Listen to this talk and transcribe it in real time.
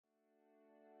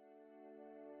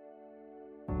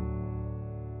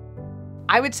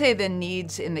I would say the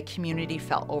needs in the community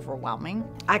felt overwhelming.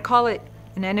 I call it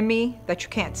an enemy that you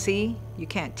can't see, you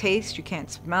can't taste, you can't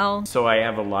smell. So I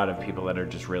have a lot of people that are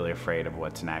just really afraid of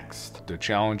what's next. The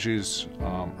challenges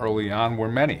early on were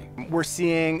many. We're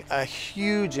seeing a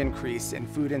huge increase in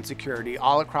food insecurity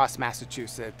all across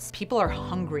Massachusetts. People are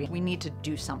hungry. We need to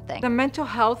do something. The mental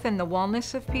health and the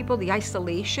wellness of people, the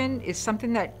isolation, is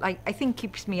something that I think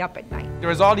keeps me up at night. There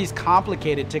was all these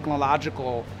complicated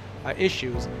technological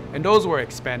issues, and those were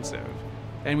expensive.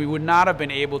 And we would not have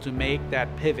been able to make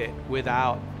that pivot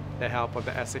without the help of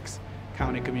the Essex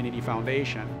County Community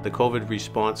Foundation. The COVID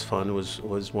Response Fund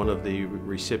was one of the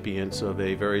recipients of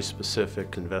a very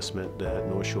specific investment that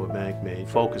North Shore Bank made,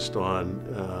 focused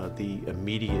on the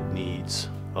immediate needs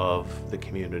of the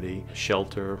community: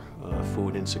 shelter,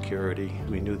 food insecurity.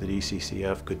 We knew that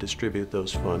ECCF could distribute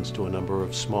those funds to a number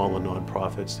of smaller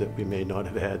nonprofits that we may not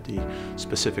have had the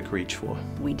specific reach for.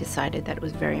 We decided that it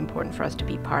was very important for us to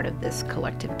be part of this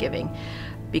collective giving,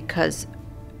 because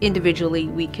individually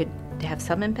we could have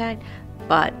some impact,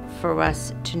 but for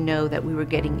us to know that we were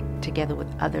getting together with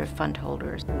other fund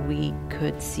holders, we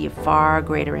could see a far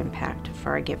greater impact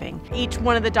for our giving. Each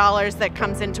one of the dollars that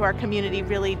comes into our community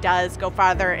really does go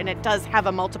farther, and it does have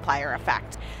a multiplier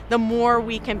effect. The more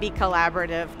we can be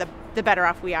collaborative, the better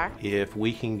off we are. If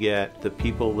we can get the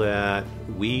people that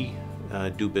we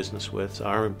do business with,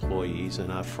 our employees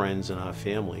and our friends and our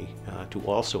family, to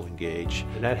also engage,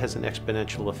 that has an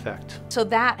exponential effect. So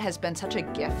that has been such a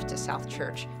gift to South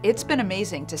Church. It's been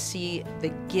amazing to see the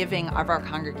giving of our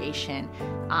congregation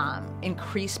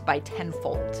increase by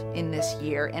tenfold in this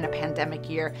year, in a pandemic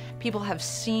year. People have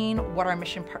seen what our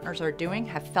mission partners are doing,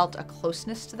 have felt a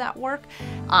closeness to that work,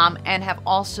 and have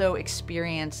also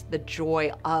experienced the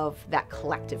joy of that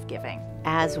collective giving.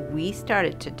 As we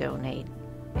started to donate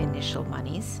initial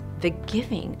monies, the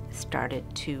giving started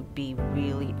to be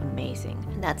really amazing.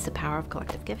 And that's the power of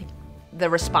collective giving. The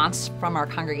response from our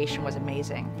congregation was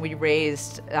amazing. We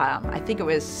raised, I think it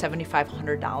was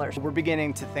 $7,500. We're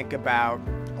beginning to think about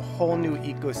a whole new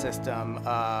ecosystem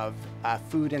of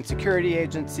food insecurity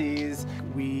agencies.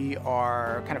 We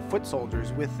are kind of foot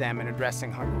soldiers with them in addressing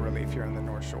hunger relief here on the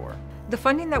North Shore. The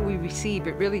funding that we receive,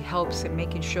 it really helps in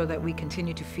making sure that we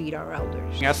continue to feed our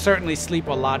elders. I certainly sleep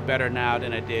a lot better now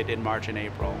than I did in March and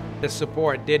April. The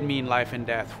support did mean life and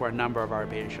death for a number of our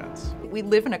patients. We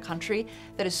live in a country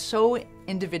that is so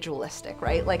individualistic,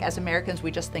 right? Like, as Americans,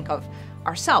 we just think of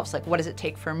ourselves, like, what does it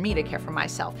take for me to care for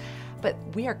myself? But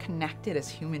we are connected as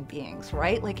human beings,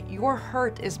 right? Like, your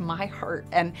hurt is my hurt,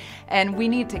 and we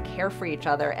need to care for each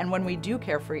other. And when we do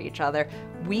care for each other,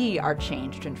 we are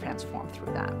changed and transformed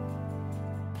through that.